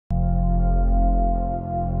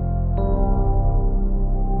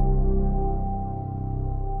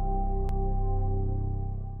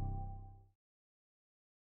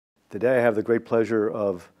Today I have the great pleasure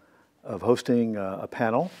of hosting a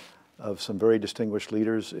panel of some very distinguished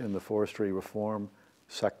leaders in the forestry reform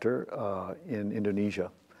sector in Indonesia.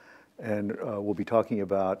 And we'll be talking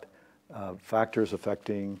about factors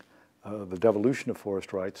affecting the devolution of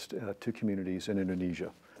forest rights to communities in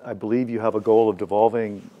Indonesia. I believe you have a goal of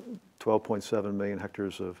devolving 12.7 million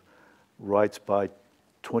hectares of rights by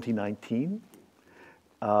 2019.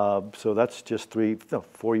 So that's just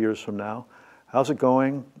 4 years from now. How's it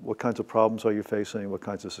going? What kinds of problems are you facing? What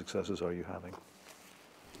kinds of successes are you having?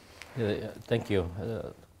 Thank you.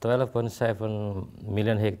 12.7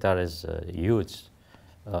 million hectares is a huge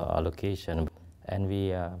allocation, and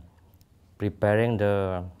we are preparing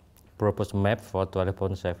the proposed map for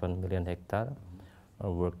 12.7 million hectares,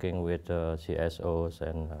 working with CSOs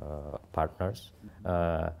and partners.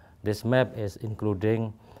 This map is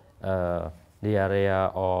including the area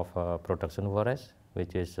of production forest,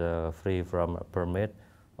 which is free from permit,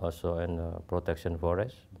 also in protection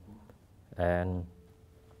forest, and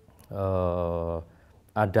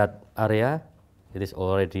Adat area. It is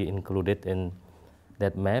already included in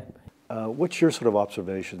that map. What's your sort of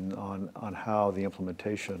observation on how the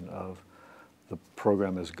implementation of the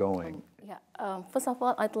program is going? Yeah, first of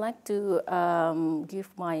all, I'd like to give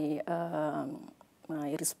my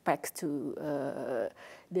respect to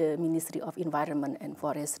the Ministry of Environment and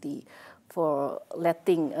Forestry for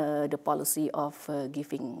letting the policy of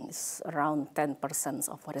giving around 10%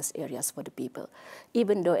 of forest areas for the people.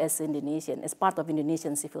 Even though as Indonesian, as part of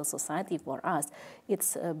Indonesian civil society, for us,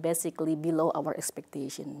 it's basically below our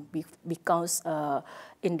expectation because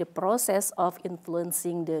in the process of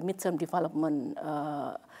influencing the midterm development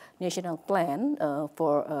national plan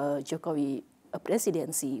for Jokowi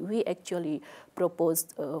presidency, we actually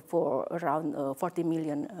proposed for around 40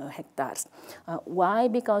 million hectares. Why?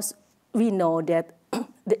 Because we know that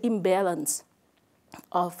the imbalance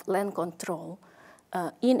of land control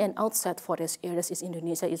in and outside forest areas in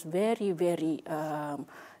Indonesia is very, very,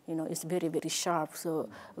 is very, very sharp. So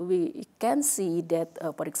we can see that,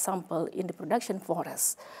 for example, in the production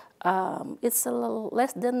forests, it's a little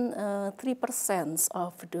less than 3%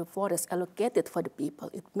 of the forest allocated for the people.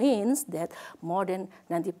 It means that more than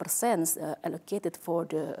 90% allocated for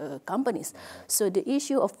the companies. So the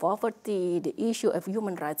issue of poverty, the issue of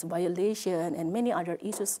human rights violation, and many other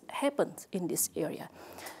issues happened in this area.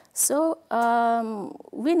 So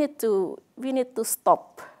we need to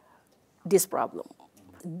stop this problem.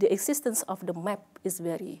 The existence of the map is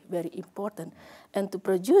very, very important. And to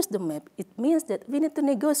produce the map, it means that we need to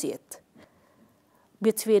negotiate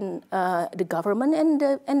between the government and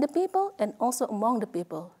the people, and also among the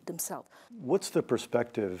people themselves. What's the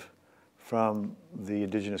perspective from the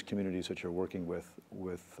indigenous communities that you're working with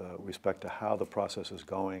respect to how the process is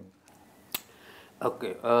going?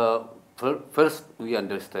 Okay, first we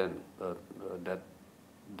understand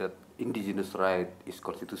that indigenous right is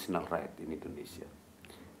constitutional right in Indonesia.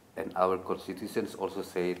 And our constitutions also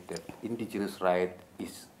say that indigenous right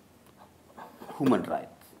is human right.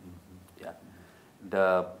 Yeah.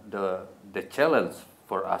 The challenge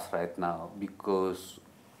for us right now, because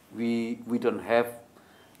we don't have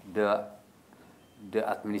the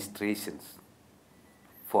administrations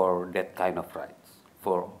for that kind of rights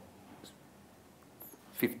for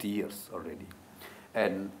 50 years already,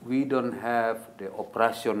 and we don't have the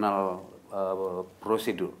operational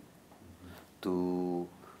procedure to,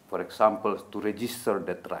 for example, to register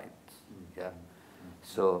that right. Yeah.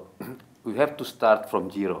 So we have to start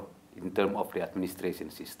from zero in terms of the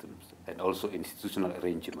administration systems and also institutional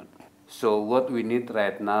arrangement. So what we need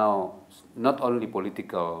right now, not only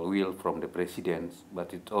political will from the presidents,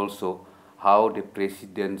 but it's also how the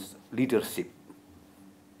president's leadership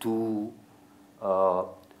to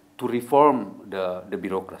reform the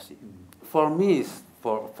bureaucracy. For me,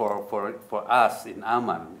 for us in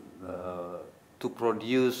AMAN, to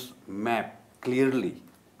produce map clearly,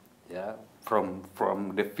 yeah, from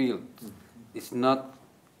the field, it's not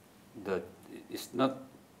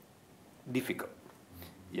difficult.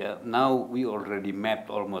 Yeah, now we already mapped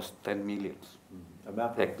almost 10 million. A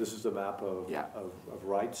map. This is a map of, yeah, of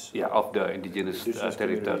rights. Yeah, of the indigenous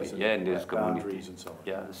territory. Yeah, indigenous communities and so on.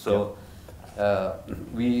 Yeah, so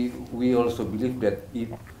we also believe that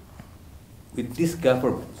with these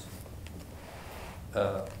governments,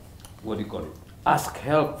 what do you call it? Ask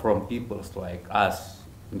help from peoples like us,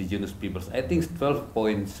 indigenous peoples. I think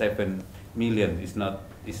 12.7 million is not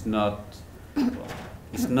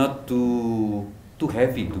too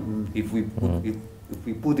heavy if we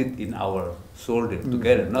put it in our shoulder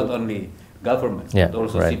together. Not only governments, but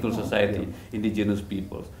also civil society, indigenous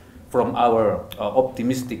peoples. From our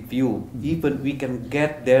optimistic view, even we can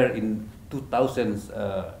get there in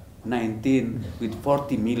 2020 19 with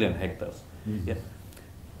 40 million hectares. Yeah.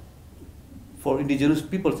 For indigenous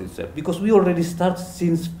peoples itself, because we already start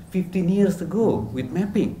since 15 years ago with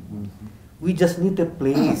mapping. We just need a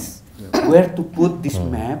place where to put this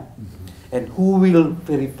map and who will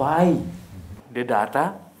verify the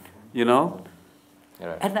data, you know.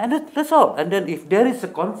 And that's all. And then if there is a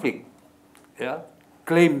conflict, yeah,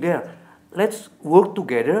 claim there, let's work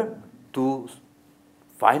together to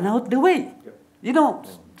find out the way, you know.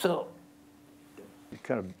 So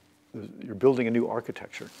you're building a new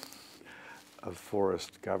architecture of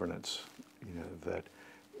forest governance, you know, that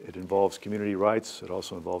it involves community rights, it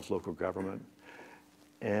also involves local government,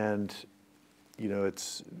 and you know,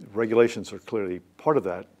 it's regulations are clearly part of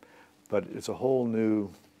that, but it's a whole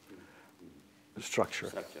new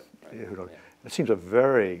structure. Right. It seems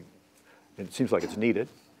it seems like it's needed,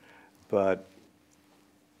 but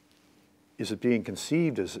is it being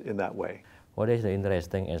conceived as in that way? What is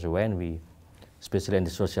interesting is when we, especially in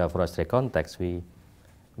the social forestry context, we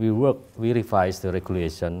revise the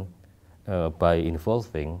regulation by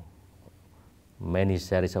involving many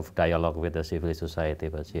series of dialogue with the civil society,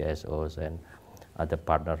 with CSOs and other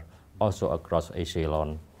partners, also across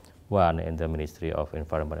echelon one in the Ministry of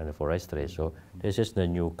Environment and Forestry. So this is the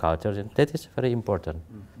new culture, and that is very important.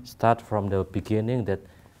 Start from the beginning that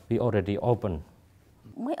we already open.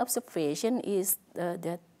 My observation is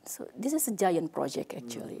that this is a giant project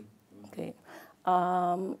actually. Okay.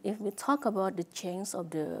 If we talk about the change of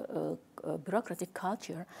the bureaucratic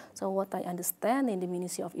culture, so what I understand in the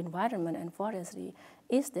Ministry of Environment and Forestry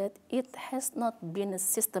is that it has not been a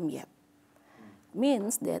system yet.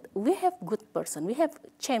 Means that we have good person, we have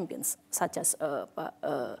champions such as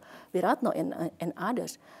Wiratno and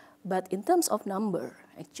others, but in terms of number,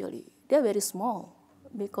 actually, they're very small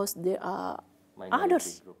because there are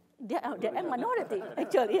others. They are a minority,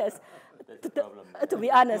 actually, yes. To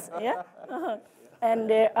be honest, yeah. And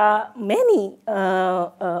there are many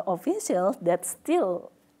officials that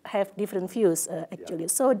still have different views, actually.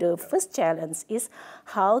 So the first challenge is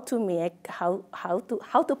how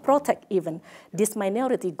to protect even these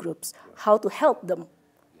minority groups, how to help them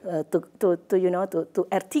to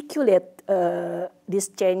articulate this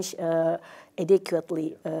change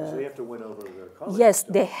adequately. So they have to win over their colleagues. Yes,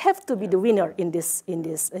 they have to be the winner in this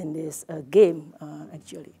game,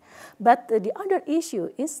 actually. But the other issue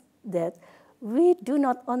is that we do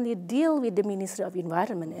not only deal with the Ministry of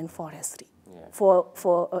Environment and Forestry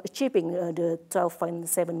for achieving the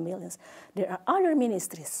 12.7 million. There are other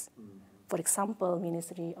ministries. For example,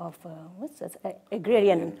 Ministry of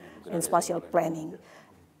Agrarian and Spatial Planning,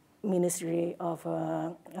 Ministry of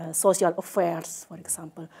Social Affairs, for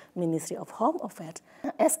example, Ministry of Home Affairs.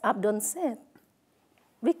 As Abdon said,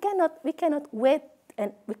 we cannot wait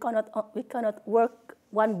and we cannot work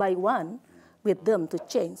one by one with them to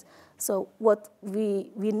change. So what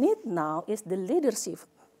we need now is the leadership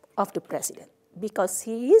of the president, because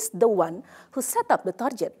he is the one who set up the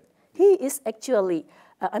target. He is actually,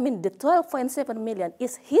 the 12.7 million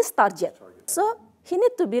is his target. So he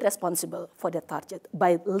needs to be responsible for the target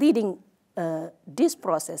by leading this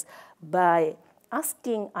process, by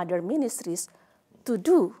asking other ministries to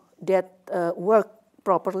do that work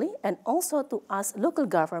properly, and also to ask local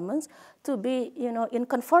governments to be, in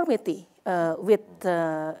conformity with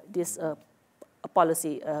this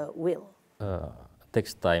policy will.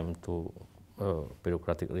 Takes time to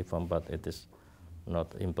bureaucratic reform, but it is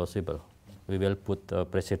not impossible. We will put a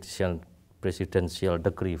presidential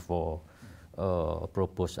decree for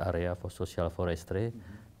proposed area for social forestry,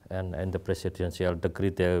 and in the presidential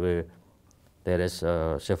decree there is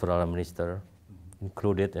several ministers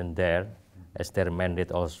included in there as their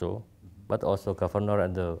mandate also, but also governor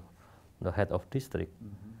and the head of district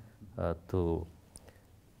to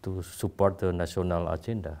support the national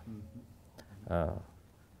agenda.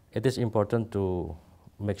 It is important to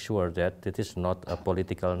make sure that it is not a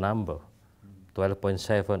political number.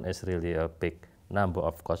 12.7 is really a big number,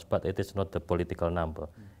 of course, but it is not the political number.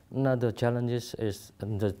 Now the challenge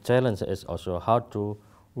is also how to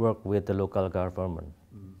work with the local government,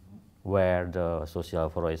 where the social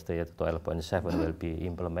forestry at 12.7 will be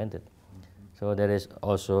implemented. So there is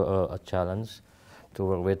also a challenge to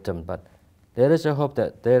work with them, but there is a hope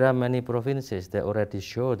that there are many provinces that already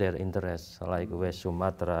show their interest, like West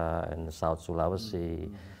Sumatra and South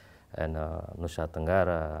Sulawesi and Nusa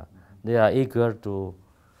Tenggara. They are eager to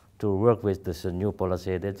work with this new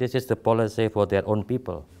policy. This is the policy for their own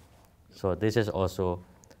people. So this is also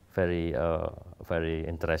very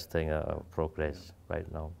interesting progress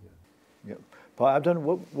right now. Yeah. Well, Abdon,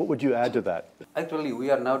 what would you add to that? Actually, we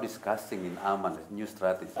are now discussing in AMAN a new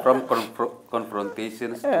strategy from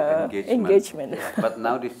confrontations to engagement. Engagement. But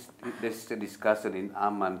now this discussion in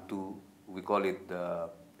AMAN to, we call it the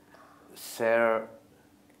share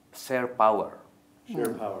power. Share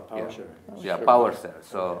power, Yeah. share. Yeah, power share.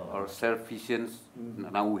 So our share visions,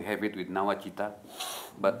 now we have it with Nawacita,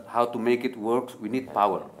 but how to make it work, we need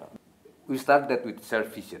power. We started with share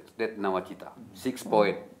visions, that Nawacita, 6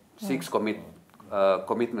 point, 6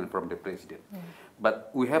 commitment from the president.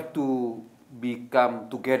 But we have to become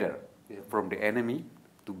together from the enemy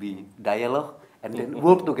to be dialogue and then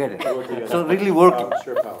work together. So really working.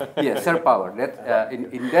 Share power. Yeah, share power. That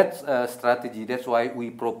in that strategy, that's why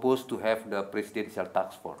we propose to have the presidential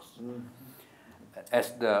task force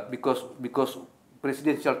as the because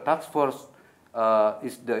presidential task force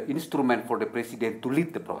is the instrument for the president to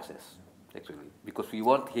lead the process actually, because we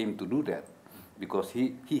want him to do that because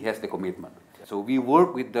he has the commitment. So we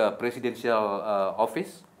work with the presidential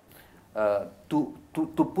office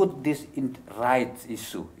to put this in rights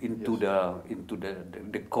issue into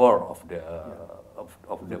the core of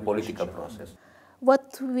the political process.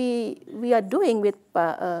 What we are doing with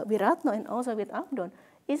Wiratno and also with Abdon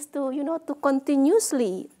is to to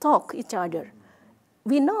continuously talk each other.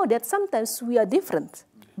 We know that sometimes we are different,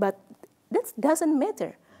 but that doesn't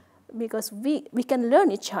matter because we can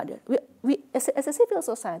learn each other. We as a civil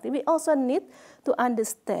society, we also need to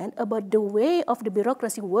understand about the way of the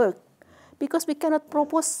bureaucracy work. Because we cannot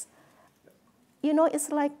propose, it's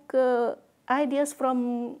like ideas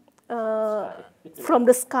from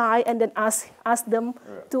the sky and then ask them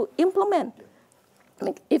to implement.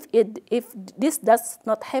 If this does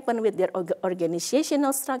not happen with their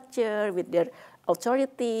organizational structure, with their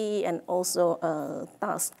authority and also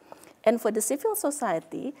task, and for the civil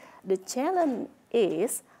society, the challenge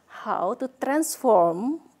is how to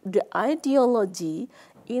transform the ideology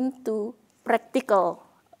into practical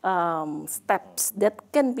steps that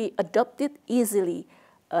can be adopted easily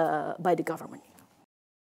by the government.